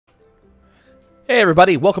Hey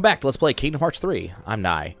everybody, welcome back to Let's Play Kingdom Hearts 3. I'm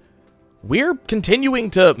Nai. We're continuing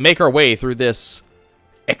to make our way through this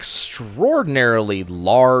extraordinarily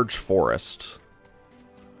large forest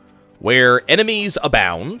where enemies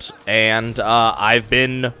abound, and I've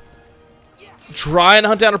been trying to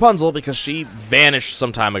hunt down Rapunzel because she vanished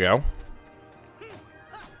some time ago.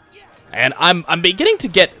 And I'm beginning to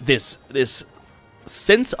get this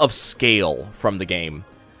sense of scale from the game.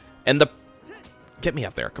 And get me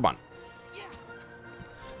up there, come on.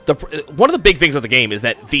 One of the big things with the game is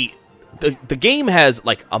that the game has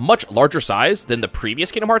like a much larger size than the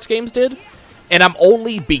previous Kingdom Hearts games did, and I'm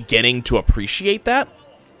only beginning to appreciate that.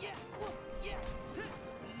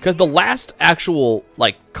 Because the last actual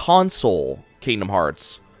like console Kingdom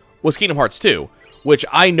Hearts was Kingdom Hearts 2, which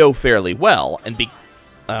I know fairly well, and okay,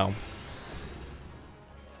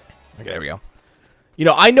 there we go. You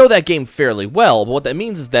know, I know that game fairly well, but what that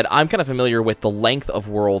means is that I'm kind of familiar with the length of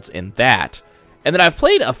worlds in that. And then I've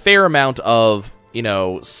played a fair amount of, you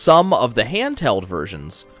know, some of the handheld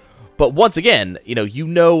versions. But once again, you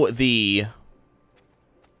know the...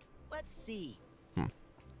 Let's see. You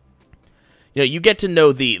know, you get to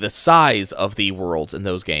know the size of the worlds in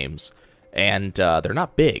those games. And they're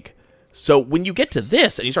not big. So when you get to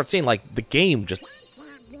this and you start seeing, like, the game just...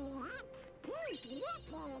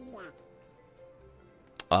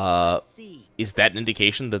 is that an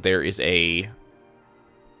indication that there is a...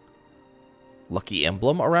 lucky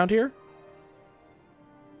emblem around here?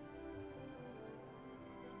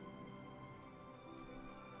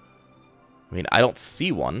 I mean, I don't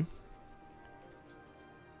see one.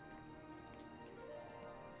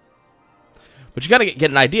 But you gotta get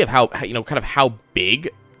an idea of how, you know, kind of how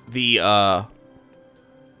big the,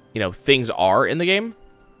 you know, things are in the game.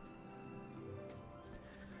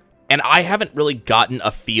 And I haven't really gotten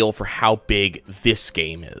a feel for how big this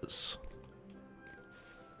game is.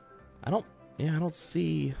 I don't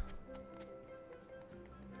see...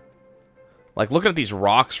 Like, looking at these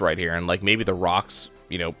rocks right here, and, like, maybe the rocks,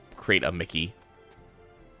 you know, create a Mickey.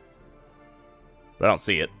 But I don't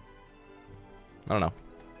see it. I don't know.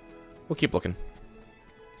 We'll keep looking.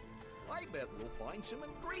 I bet we'll find some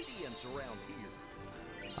ingredients around here.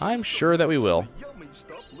 I'm sure that we will. Yummy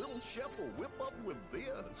stuff little chef will whip up with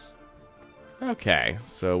this. Okay,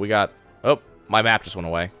 so we got... Oh, my map just went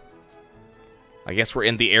away. I guess we're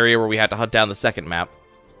in the area where we had to hunt down the second map.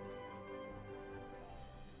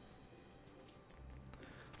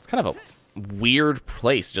 It's kind of a weird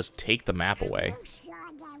place to just take the map away.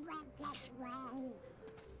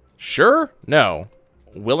 Sure? No.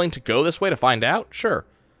 Willing to go this way to find out? Sure.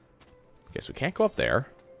 Guess we can't go up there.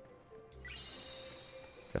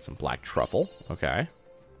 Got some black truffle. Okay.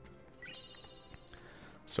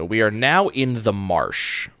 So we are now in the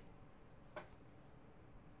marsh.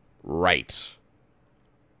 Right.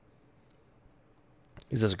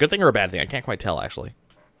 Is this a good thing or a bad thing? I can't quite tell, actually.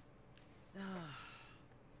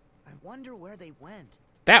 I wonder where they went.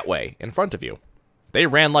 That way, in front of you. They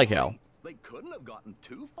ran like hell. They couldn't have gotten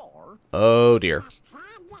too far. Oh, dear.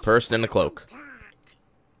 Person in a cloak.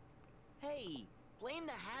 Hey, blame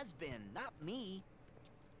the has-been, not me.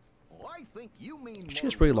 Oh, I think you mean... She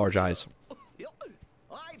has really large eyes.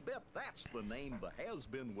 I bet that's the name the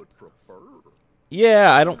has-been would prefer.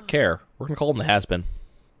 Yeah, I don't care. We're gonna call him the has-been.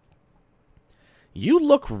 You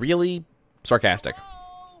look really sarcastic.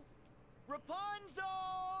 Hello?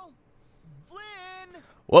 Rapunzel! Flynn!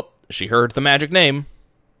 Whoop, she heard the magic name.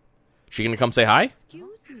 She gonna come say hi?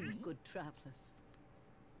 Excuse me, good travelers.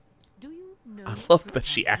 Do you know? I love that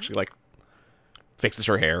she actually, like, fixes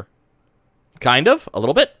her hair. Kind of, a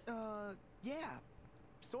little bit. Yeah,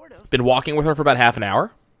 sort of. Been walking with her for about half an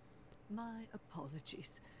hour. My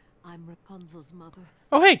apologies. I'm Rapunzel's mother.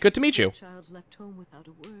 Oh, hey, good to meet you. The child left home without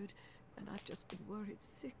a word, and I've just been worried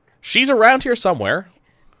sick. She's around here somewhere.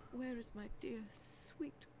 Where is my dear,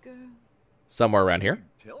 sweet girl? Somewhere around here.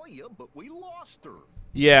 Tell you, but we lost her.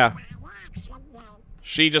 Yeah.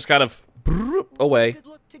 She just kind of away. We could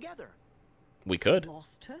look together. We could.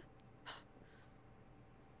 Lost her?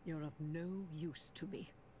 You're of no use to me.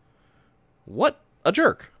 What a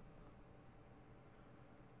jerk.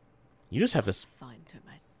 You just have this... Find her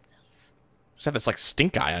myself. Just have this, like,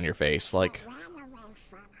 stink eye on your face. Like...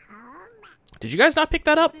 Did you guys not pick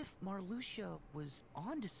that up? What if Marluxia was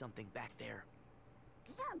onto something back there?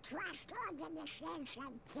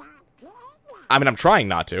 I mean, I'm trying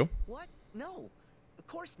not to. What? No, of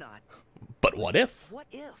course not. But what if? What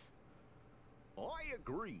if? I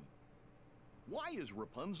agree. Why is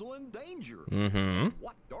Rapunzel in danger? Mm-hmm.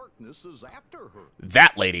 What darkness is after her?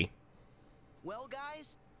 That lady. Well,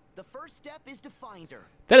 guys, the first step is to find her.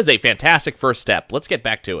 That is a fantastic first step. Let's get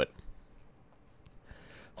back to it.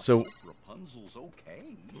 So, Rapunzel's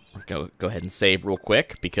okay. Go ahead and save real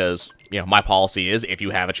quick, because, you know, my policy is if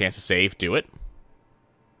you have a chance to save, do it.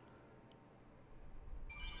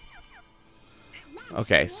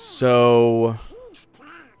 Okay, so...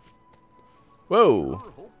 Whoa.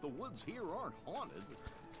 Sure hope the woods here aren't haunted.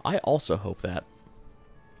 I also hope that.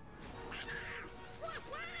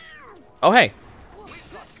 Oh, hey.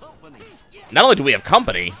 We've got company. Not only do we have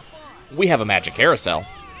company, we have a magic carousel.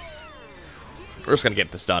 We're just gonna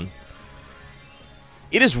get this done.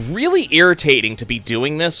 It is really irritating to be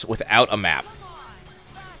doing this without a map.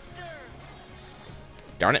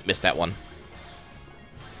 Darn it, missed that one.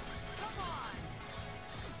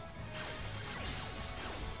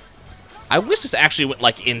 I wish this actually went,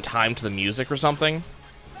 like, in time to the music or something.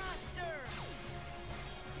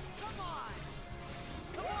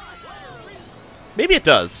 Maybe it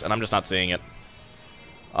does, and I'm just not seeing it.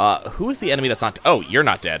 Who is the enemy that's not... Oh, you're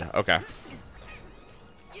not dead. Okay.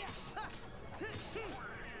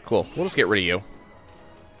 Cool. We'll just get rid of you.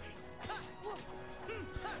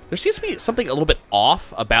 There seems to be something a little bit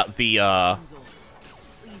off about the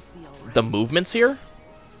movements here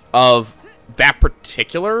of that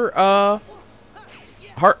particular,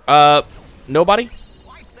 nobody?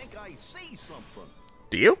 I think I see something.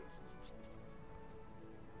 Do you?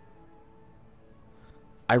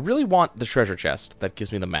 I really want the treasure chest that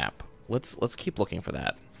gives me the map. Let's keep looking for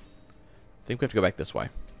that. I think we have to go back this way.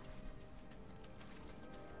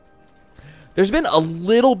 There's been a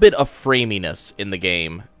little bit of framiness in the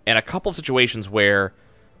game, and a couple of situations where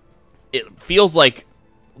it feels like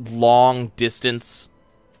long distance.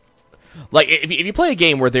 Like, if you play a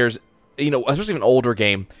game where there's, you know, especially an older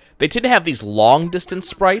game, they tend to have these long distance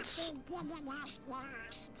sprites,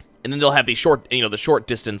 and then they'll have these short, you know, the short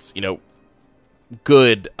distance, you know,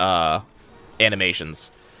 good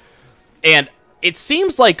animations. And it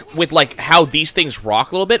seems like with, like, how these things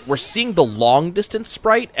rock a little bit, we're seeing the long distance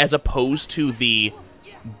sprite as opposed to the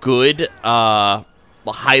good,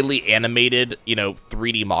 highly animated, you know,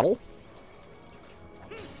 3D model.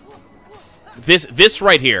 This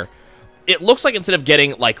right here, it looks like instead of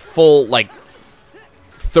getting, like, full, like,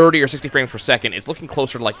 30 or 60 frames per second, it's looking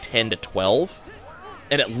closer to, like, 10 to 12.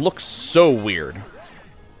 And it looks so weird.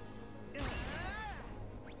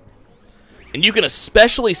 And you can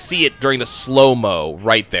especially see it during the slow-mo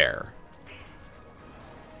right there.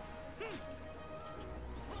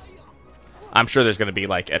 I'm sure there's going to be,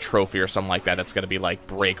 like, a trophy or something like that that's going to be, like,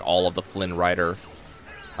 break all of the Flynn Rider,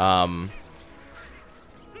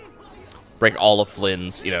 break all of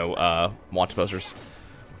Flynn's, you know, launch posters.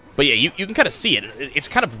 But yeah, you can kind of see it. It's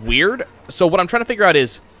kind of weird. So what I'm trying to figure out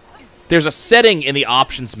is, there's a setting in the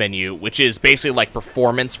options menu, which is basically like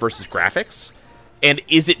performance versus graphics. And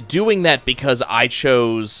is it doing that because I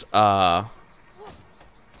chose, Oh,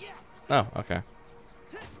 okay.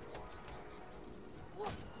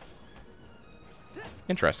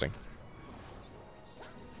 Interesting.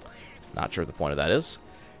 Not sure what the point of that is.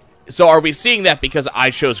 So are we seeing that because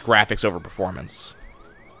I chose graphics over performance?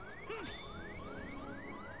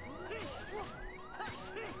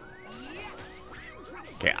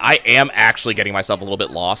 Okay, I am actually getting myself a little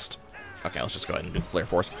bit lost. Okay, let's just go ahead and do Flare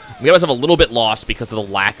Force. I'm getting myself a little bit lost because of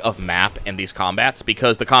the lack of map in these combats,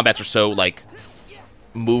 because the combats are so, like,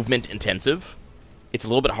 movement intensive. It's a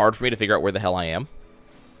little bit hard for me to figure out where the hell I am.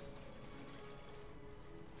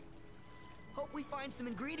 Hope we find some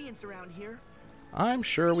ingredients around here. I'm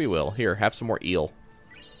sure we will. Here, have some more eel.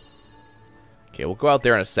 Okay, we'll go out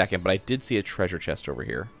there in a second, but I did see a treasure chest over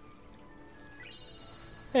here.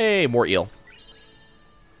 Hey, more eel.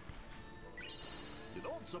 You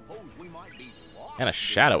don't suppose we might be lost? And a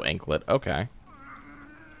shadow anklet. Okay.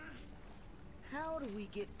 How do we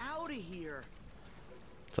get out of here?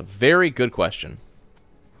 It's a very good question.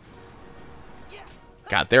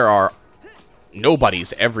 God, there are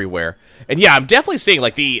nobodies everywhere. And yeah, I'm definitely seeing,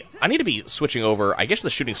 like, I need to be switching over, I guess, to the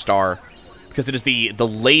shooting star, because it is the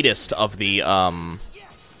latest of the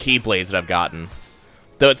keyblades that I've gotten.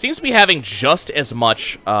 Though it seems to be having just as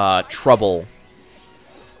much trouble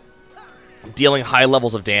dealing high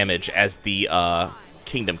levels of damage as the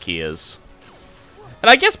Kingdom Key is. And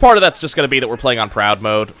I guess part of that's just going to be that we're playing on Proud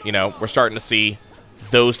mode. You know, we're starting to see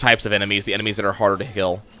those types of enemies, the enemies that are harder to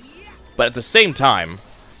kill. But at the same time...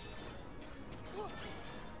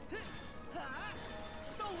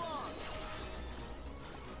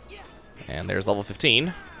 And there's level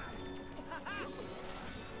 15.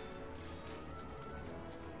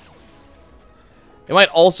 It might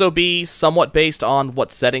also be somewhat based on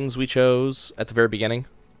what settings we chose at the very beginning.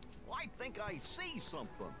 I think I see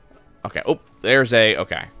something. Okay, oh, there's a...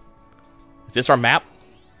 Okay. Is this our map?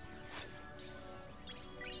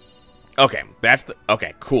 Okay, that's the...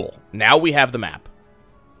 Okay, cool. Now we have the map.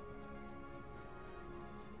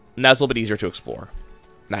 Now it's a little bit easier to explore.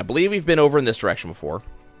 Now, I believe we've been over in this direction before.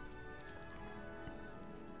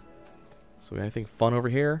 So, we got anything fun over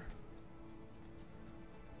here?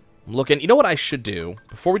 I'm looking... You know what I should do?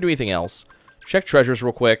 Before we do anything else, check treasures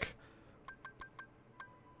real quick.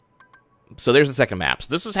 So, there's the second map.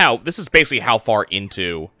 So, this is basically how far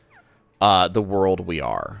into the world we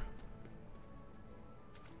are.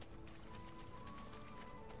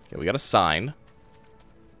 Okay, we got a sign.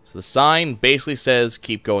 So the sign basically says,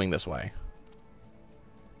 keep going this way.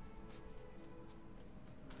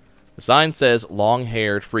 The sign says,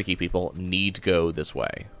 long-haired, freaky people need to go this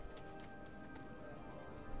way.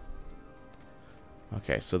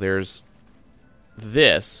 Okay, so there's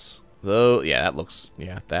this. Though, yeah, that looks,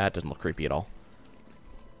 yeah, that doesn't look creepy at all.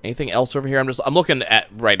 Anything else over here? I'm looking at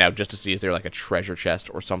right now just to see, is there like a treasure chest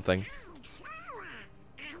or something?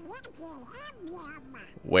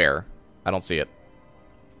 Where? I don't see it.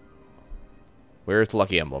 Where's the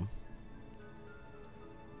lucky emblem?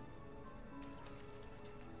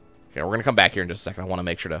 Okay, we're going to come back here in just a second. I want to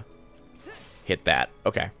make sure to hit that.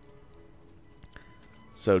 Okay.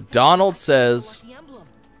 So, Donald says...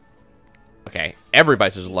 Okay,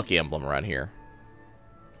 everybody says a lucky emblem around here.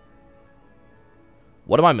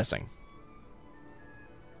 What am I missing?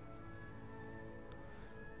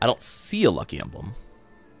 I don't see a lucky emblem.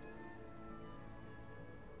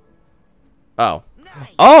 Oh.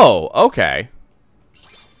 Oh, okay.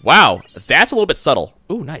 Wow, that's a little bit subtle.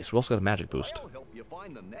 Ooh, nice. We also got a magic boost. I'll help you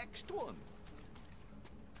find the next one.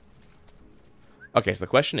 Okay, so the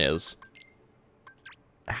question is,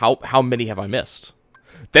 how many have I missed?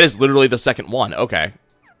 That is literally the second one. Okay.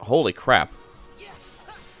 Holy crap.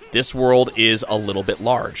 This world is a little bit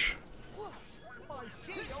large.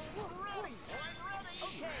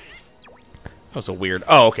 That was so weird.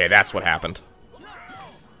 Oh, okay, that's what happened.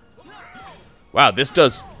 Wow, this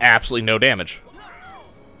does absolutely no damage.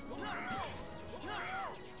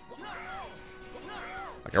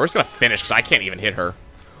 Okay, we're just gonna finish because I can't even hit her.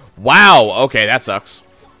 Wow, okay, that sucks.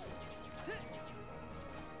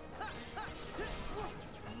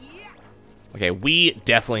 Okay, we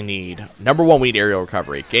definitely need... Number one, we need aerial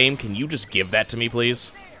recovery. Game, can you just give that to me,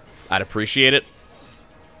 please? I'd appreciate it.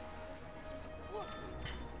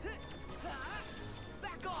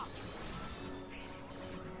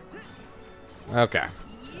 Okay.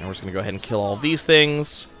 And we're just going to go ahead and kill all these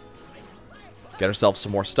things. Get ourselves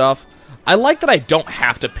some more stuff. I like that I don't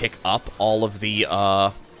have to pick up all of the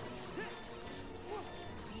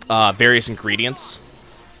various ingredients.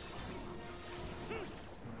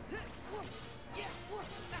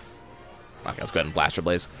 Okay, let's go ahead and Blaster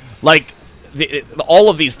Blaze. Like, all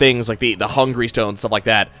of these things, like the Hungry Stone, stuff like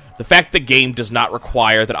that, the fact the game does not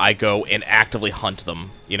require that I go and actively hunt them,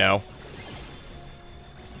 you know?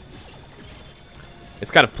 It's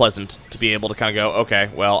kind of pleasant to be able to kind of go, okay,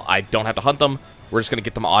 well, I don't have to hunt them. We're just going to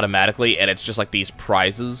get them automatically, and it's just like these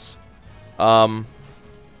prizes that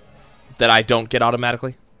I don't get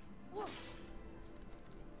automatically.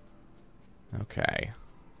 Okay.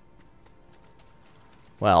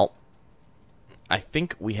 Well, I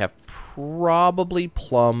think we have probably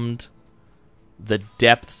plumbed the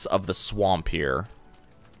depths of the swamp here.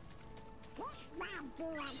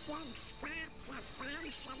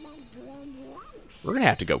 We're going to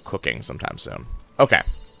have to go cooking sometime soon. Okay.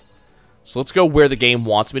 So let's go where the game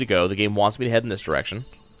wants me to go. The game wants me to head in this direction.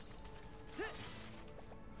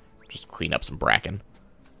 Just clean up some bracken.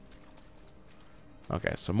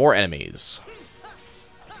 Okay, so more enemies.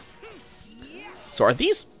 So are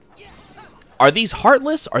these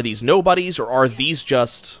heartless? Are these nobodies? Or are these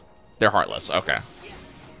just... They're heartless. Okay.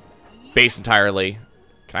 Based entirely...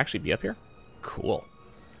 Can I actually be up here? Cool.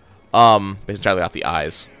 Based entirely off the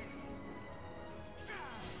eyes.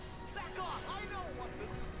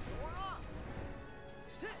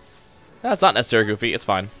 That's not necessarily goofy. It's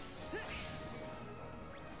fine.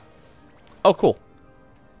 Oh, cool.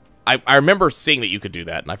 I remember seeing that you could do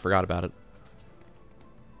that, and I forgot about it.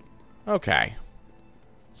 Okay.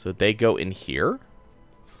 So they go in here.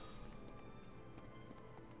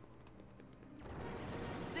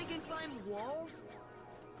 They can climb walls?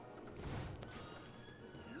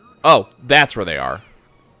 Oh, that's where they are.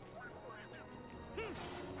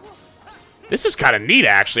 This is kind of neat,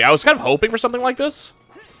 actually. I was kind of hoping for something like this.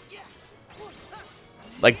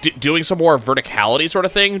 Like, doing some more verticality sort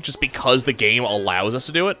of thing, just because the game allows us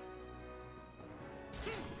to do it.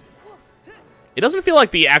 It doesn't feel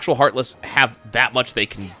like the actual Heartless have that much they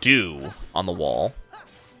can do on the wall.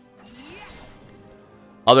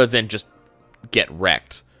 Other than just get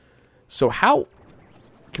wrecked. So how...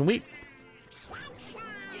 Can we...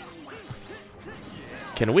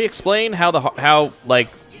 Can we explain how like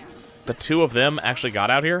the two of them actually got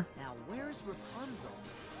out here? Now where's Rapunzel?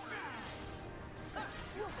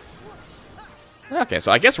 Okay,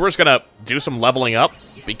 so I guess we're just gonna do some leveling up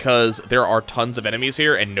because there are tons of enemies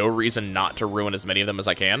here and no reason not to ruin as many of them as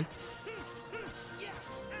I can.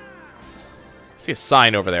 I see a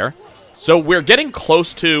sign over there. So we're getting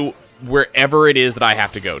close to wherever it is that I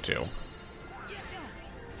have to go to.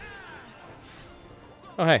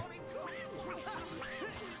 Oh, hey.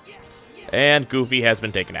 And Goofy has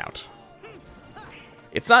been taken out.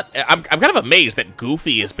 It's not... I'm kind of amazed that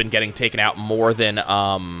Goofy has been getting taken out more than,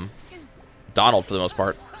 Donald for the most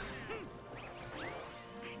part.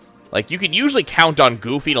 Like, you can usually count on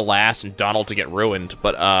Goofy to last and Donald to get ruined,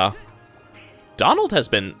 but, Donald has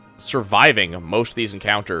been surviving most of these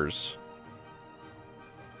encounters.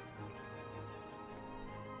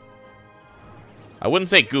 I wouldn't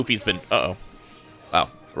say Goofy's been... Uh-oh. Oh,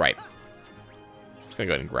 right. Just gonna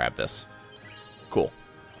go ahead and grab this. Cool.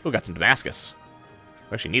 Ooh, got some Damascus.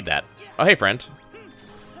 We actually need that. Oh, hey, friend.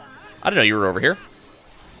 I didn't know you were over here.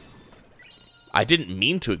 I didn't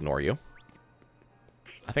mean to ignore you.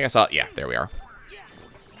 I think I saw... Yeah, there we are.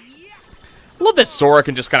 I love that Sora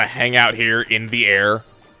can just kind of hang out here in the air.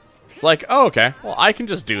 It's like, oh, okay. Well, I can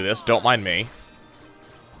just do this. Don't mind me.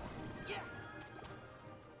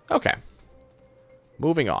 Okay.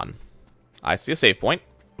 Moving on. I see a save point,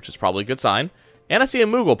 which is probably a good sign. And I see a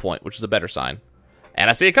Moogle point, which is a better sign. And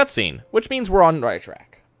I see a cutscene, which means we're on the right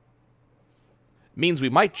track. Means we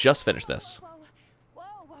might just finish this. Whoa,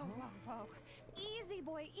 whoa, whoa, whoa. Easy,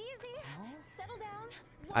 boy, easy. Settle down.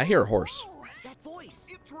 I hear a horse. That voice.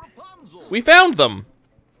 It's Rapunzel. We found them!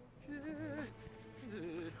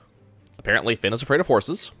 Apparently, Finn is afraid of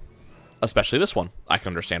horses. Especially this one. I can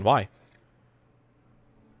understand why.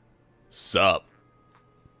 Sup?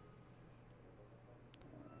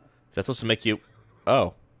 Is that supposed to make you...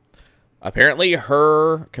 Oh. Apparently,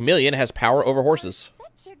 her chameleon has power over horses.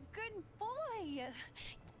 Such a good boy.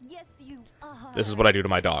 Yes, you are. This is what I do to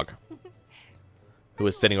my dog, who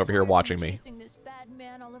is sitting over here watching me. Chasing this bad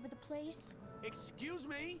man all over the place. Excuse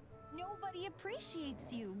me? Nobody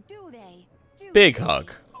appreciates you, do they? Do Big they?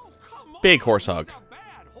 hug. Oh, come on. Big horse hug. He's a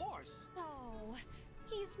bad horse. Oh,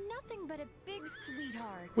 he's nothing but a big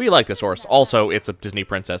sweetheart. We like this horse. Also, it's a Disney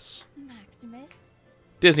princess. Maximus,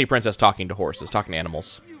 Disney princess talking to horses, talking to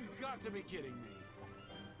animals. You've got to be kidding me.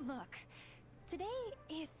 look. Today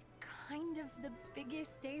is kind of the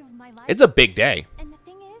biggest day of my life. It's a big day. And the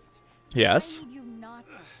thing is, Yes. I need you not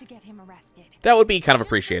to get him arrested. That would be kind of Just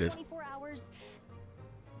for appreciated. 24 hours,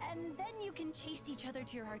 and then you can chase each other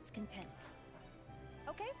to your heart's content.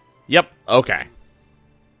 Okay? Yep. Okay.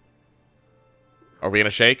 Are we gonna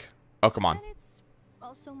shake? Oh, come on. And it's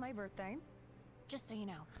also my birthday, just so you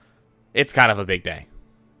know. It's kind of a big day.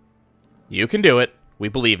 You can do it. We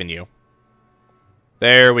believe in you.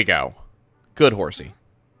 There we go. Good horsey.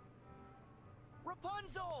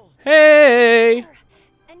 Rapunzel! Hey!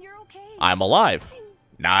 And you're okay. I'm alive.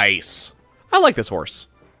 Nice. I like this horse.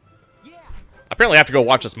 Yeah! Apparently I have to go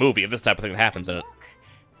watch this movie if this type of thing happens in it. Look,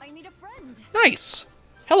 I need a friend. Nice.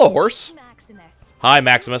 Hello, horse. Maximus. Hi,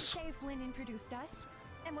 Maximus. Say Flynn introduced us,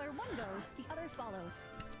 and where one goes, the other follows.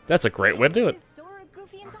 That's a great way to do it. This is Sora,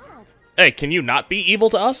 Goofy, and Donald. Hey, can you not be evil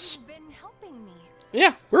to us? You've been helping me.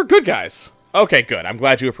 Yeah, we're good guys. Okay, good. I'm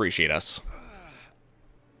glad you appreciate us.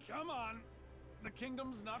 Come on. The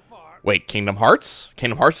kingdom's not far. Wait, Kingdom Hearts?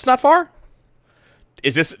 Kingdom Hearts is not far?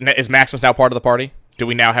 Is Maximus now part of the party? Do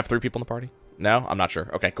we now have 3 people in the party? No? I'm not sure.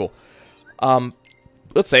 Okay, cool.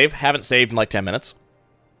 Let's save. Haven't saved in like 10 minutes.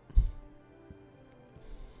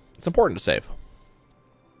 It's important to save.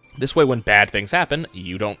 This way, when bad things happen,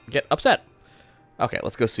 you don't get upset. Okay,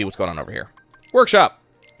 let's go see what's going on over here. Workshop!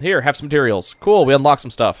 Here, have some materials. Cool, we unlocked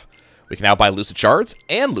some stuff. We can now buy Lucid Shards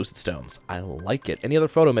and Lucid Stones. I like it. Any other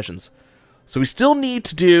photo missions? So we still need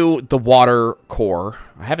to do the water core.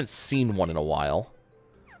 I haven't seen one in a while.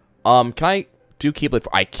 Can I do keyblade?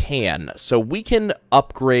 I can. So we can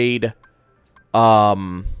upgrade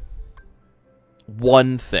one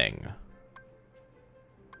thing.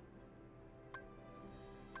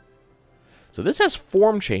 So this has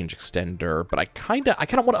form change extender, but I kind of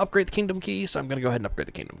want to upgrade the kingdom key, so I'm going to go ahead and upgrade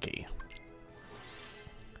the kingdom key.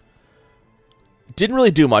 Didn't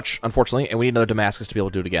really do much, unfortunately, and we need another Damascus to be able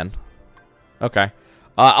to do it again. Okay.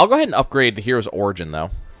 I'll go ahead and upgrade the hero's origin, though.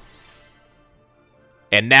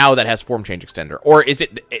 And now that has form change extender. Or is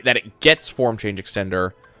it that it gets form change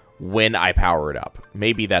extender when I power it up?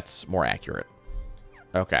 Maybe that's more accurate.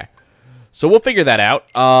 Okay. So we'll figure that out.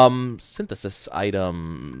 Synthesis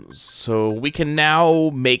items. So we can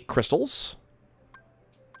now make crystals.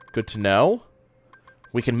 Good to know.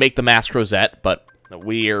 We can make the mask rosette, but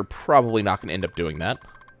we're probably not going to end up doing that.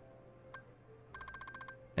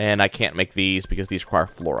 And I can't make these because these require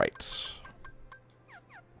fluorite.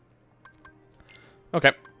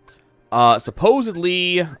 Okay.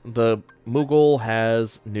 Supposedly, the Moogle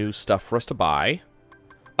has new stuff for us to buy.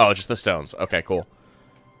 Oh, just the stones. Okay, cool.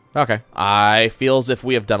 Okay. I feel as if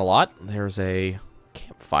we have done a lot. There's a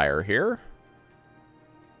campfire here.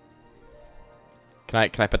 Can I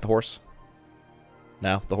pet the horse?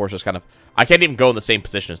 No, the horse is kind of... I can't even go in the same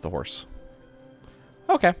position as the horse.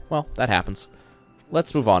 Okay, well, that happens.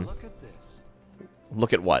 Let's move on. Look at this.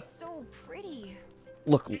 Look at what? So pretty.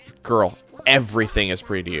 Look, girl, everything is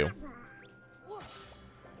pretty to you.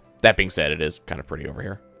 That being said, it is kind of pretty over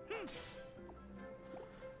here.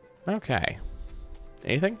 Okay.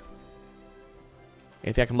 Anything?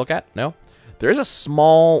 Anything I can look at? No? There is a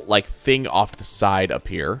small, like, thing off to the side up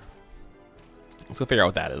here. Let's go figure out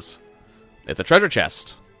what that is. It's a treasure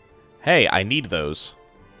chest. Hey, I need those.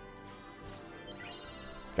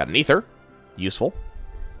 Got an ether. Useful.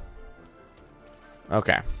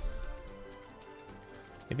 Okay.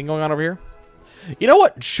 Anything going on over here? You know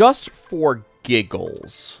what? Just for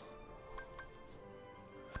giggles.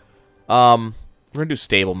 We're gonna do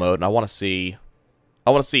stable mode, and I want to see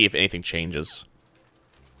if anything changes.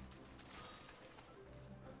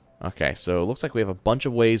 Okay, so it looks like we have a bunch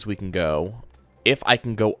of ways we can go. If I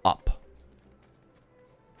can go up.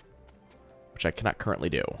 Which I cannot currently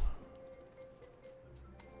do.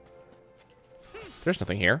 There's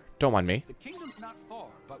nothing here. Don't mind me. The kingdom's not far,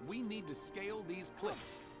 but we need to scale these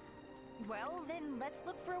cliffs. Well, then let's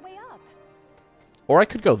look for a way up. Or I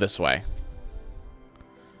could go this way.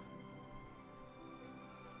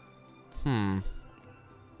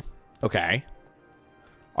 Okay.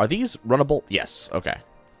 Are these runnable? Yes. Okay.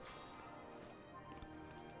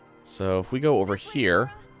 So if we go over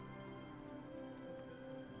here...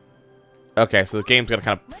 Okay, so the game's gonna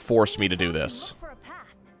kind of force me to do this. Look for a path.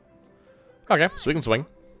 Okay, so we can swing.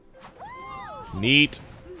 Neat.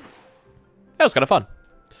 That was kind of fun.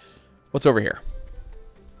 What's over here?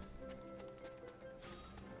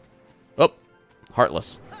 Oh,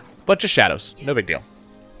 heartless. Bunch of shadows. No big deal.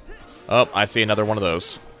 Oh, I see another one of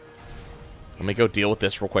those. Let me go deal with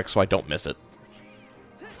this real quick so I don't miss it.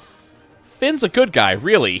 Finn's a good guy,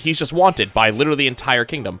 really. He's just wanted by literally the entire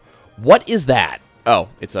kingdom. What is that? Oh,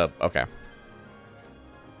 it's a... Okay.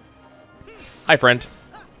 Hi, friend.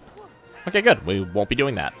 Okay, good. We won't be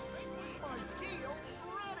doing that.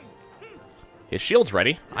 His shield's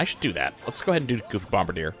ready. I should do that. Let's go ahead and do Goofy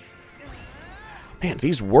Bombardier. Man,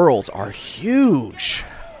 these worlds are huge.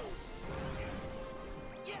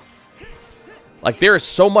 Like, there is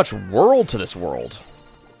so much world to this world.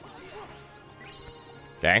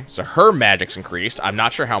 Okay, so her magic's increased. I'm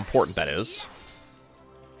not sure how important that is.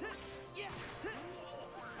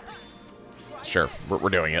 Sure, we're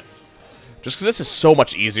doing it. Just because this is so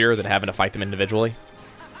much easier than having to fight them individually.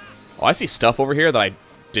 Oh, I see stuff over here that I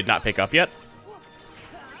did not pick up yet.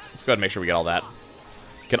 Let's go ahead and make sure we get all that.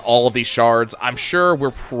 Get all of these shards. I'm sure we're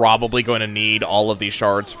probably going to need all of these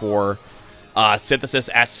shards for synthesis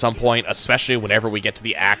at some point, especially whenever we get to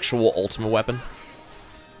the actual ultimate weapon.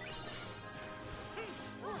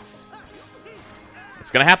 It's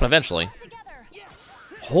going to happen eventually.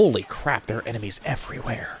 Holy crap, there are enemies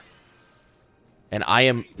everywhere. And I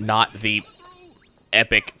am not the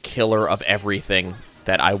epic killer of everything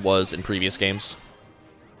that I was in previous games.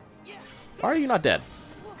 Why are you not dead?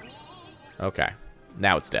 Okay.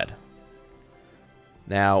 Now it's dead.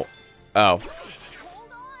 Now... Oh.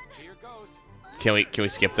 Can we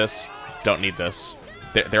skip this? Don't need this.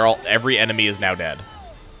 They're all... Every enemy is now dead.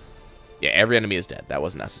 Yeah, every enemy is dead. That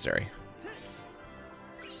wasn't necessary.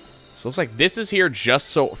 So it looks like this is here just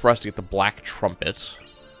so for us to get the Black Trumpet.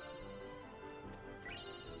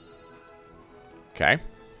 Okay.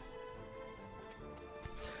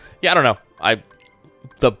 Yeah, I don't know.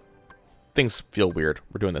 The things feel weird.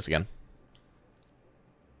 We're doing this again.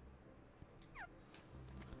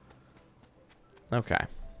 Okay.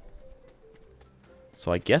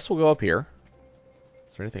 So I guess we'll go up here.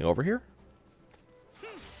 Is there anything over here? I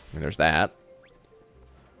mean, there's that.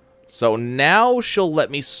 So now she'll let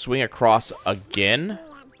me swing across again.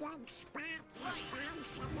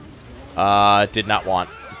 Did not want.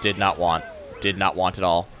 Did not want. Did not want at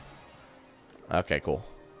all. Okay, cool.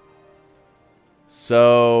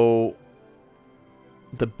 So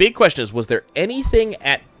the big question is, was there anything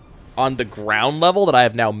on the ground level that I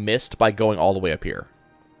have now missed by going all the way up here?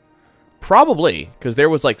 Probably, because there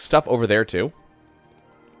was like stuff over there too.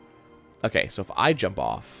 Okay, so if I jump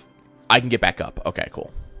off, I can get back up. Okay,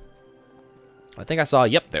 cool. I think I saw,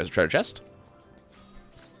 yep, there's a treasure chest.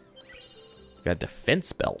 Got a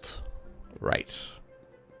defense belt. Right.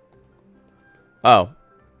 Oh.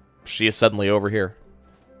 She is suddenly over here.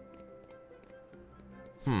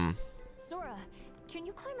 Sora, can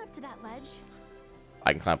you climb up to that ledge?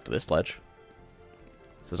 I can climb up to this ledge.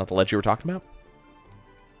 Is this not the ledge you were talking about?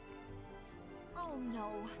 Oh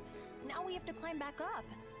no. Now we have to climb back up.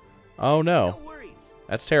 Oh, no. No worries.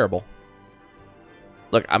 That's terrible.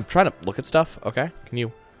 Look, I'm trying to look at stuff, okay? Can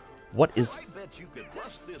you... What is... I bet you could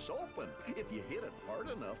bust this open if you hit it hard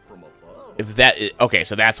enough from above. If that... Okay,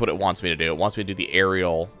 so that's what it wants me to do. It wants me to do the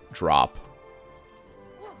aerial drop.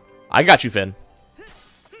 I got you, Finn.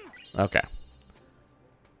 Okay.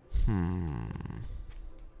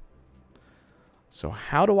 So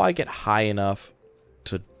how do I get high enough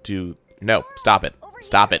to do... No, stop it.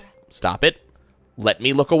 Stop it. Stop it. Let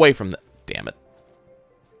me look away from the... Damn it.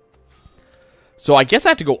 So I guess I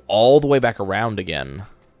have to go all the way back around again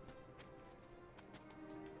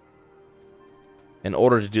in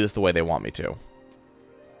order to do this the way they want me to.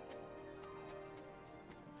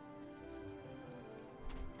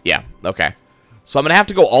 Yeah, okay. So I'm going to have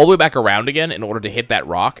to go all the way back around again in order to hit that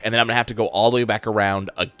rock, and then I'm going to have to go all the way back around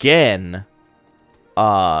again in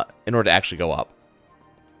order to actually go up.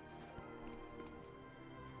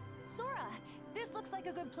 Sora, this looks like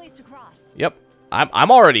a good place to cross. Yep.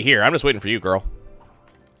 I'm already here. I'm just waiting for you, girl.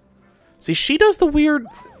 See, she does the weird...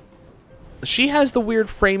 She has the weird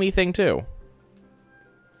framey thing, too.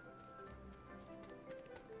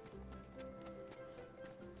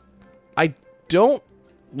 I don't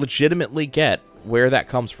legitimately get where that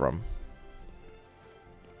comes from.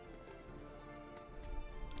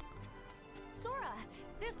 Sora,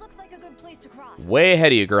 this looks like a good place to cross. Way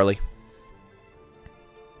ahead of you, girly.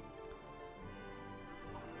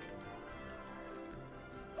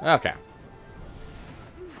 Okay.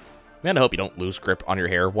 Man, I hope you don't lose grip on your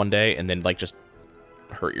hair one day and then, like, just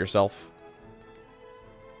hurt yourself.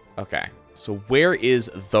 Okay. So where is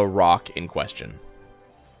the rock in question?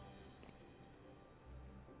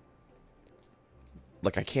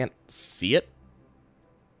 Like, I can't see it.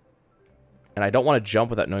 And I don't want to jump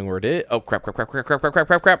without knowing where it is. Oh, crap, crap, crap, crap, crap, crap, crap,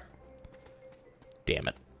 crap, crap. Damn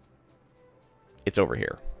it. It's over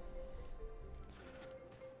here.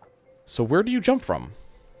 So where do you jump from?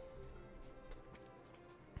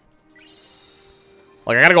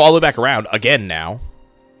 Like, I gotta go all the way back around again now.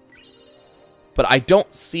 But I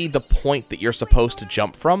don't see the point that you're supposed to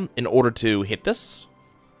jump from in order to hit this.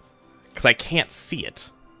 Because I can't see it.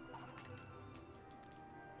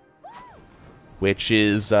 Which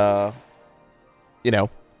is, you know,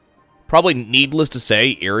 probably needless to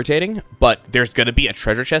say, irritating. But there's going to be a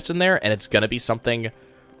treasure chest in there, and it's going to be something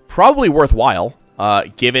probably worthwhile,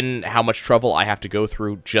 given how much trouble I have to go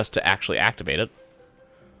through just to actually activate it.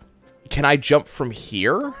 Can I jump from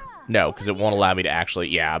here? No, because it won't allow me to actually...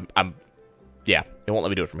 Yeah, yeah, it won't let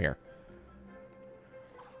me do it from here.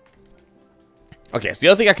 Okay, so the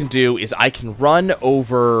other thing I can do is I can run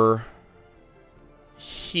over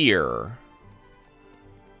here.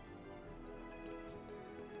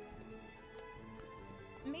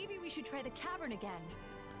 Maybe we should try the cavern again.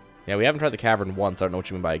 Yeah, we haven't tried the cavern once. I don't know what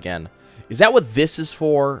you mean by again. Is that what this is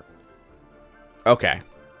for? Okay.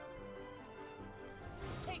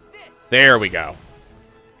 There we go.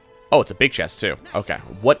 Oh, it's a big chest, too. Okay.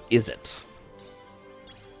 What is it?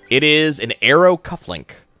 It is an arrow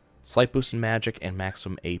cufflink. Slight boost in magic and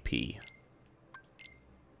maximum AP.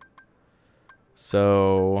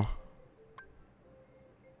 So...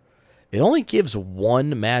 It only gives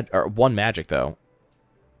one magic, though.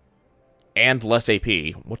 And less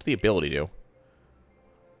AP. What's the ability do?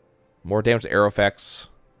 More damage to arrow effects.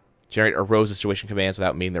 Generate a rows of situation commands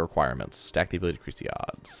without meeting the requirements. Stack the ability to increase the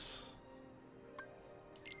odds.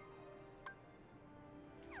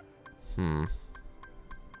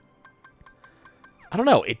 I don't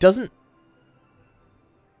know. It doesn't...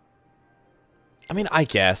 I mean, I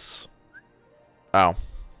guess. Oh.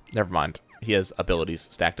 Never mind. He has abilities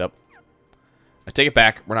stacked up. I take it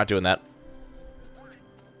back. We're not doing that.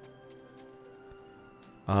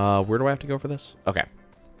 Where do I have to go for this? Okay.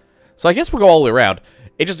 So I guess we'll go all the way around.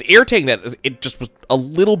 It's just irritating that it just was a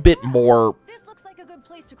little bit more... This looks like a good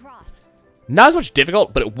place to cross. Not as much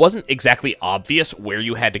difficult, but it wasn't exactly obvious where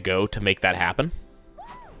you had to go to make that happen.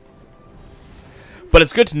 But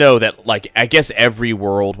it's good to know that, like, I guess every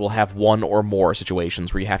world will have one or more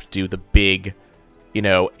situations where you have to do the big, you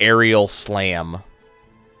know, aerial slam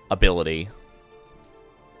ability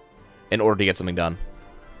in order to get something done.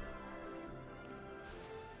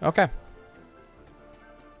 Okay.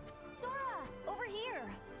 Sora, over here.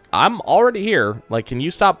 I'm already here. Like, can you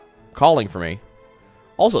stop calling for me?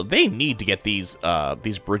 Also, they need to get these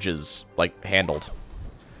bridges, like, handled.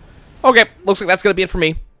 Okay, looks like that's going to be it for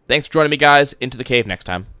me. Thanks for joining me, guys. Into the cave next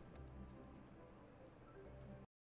time.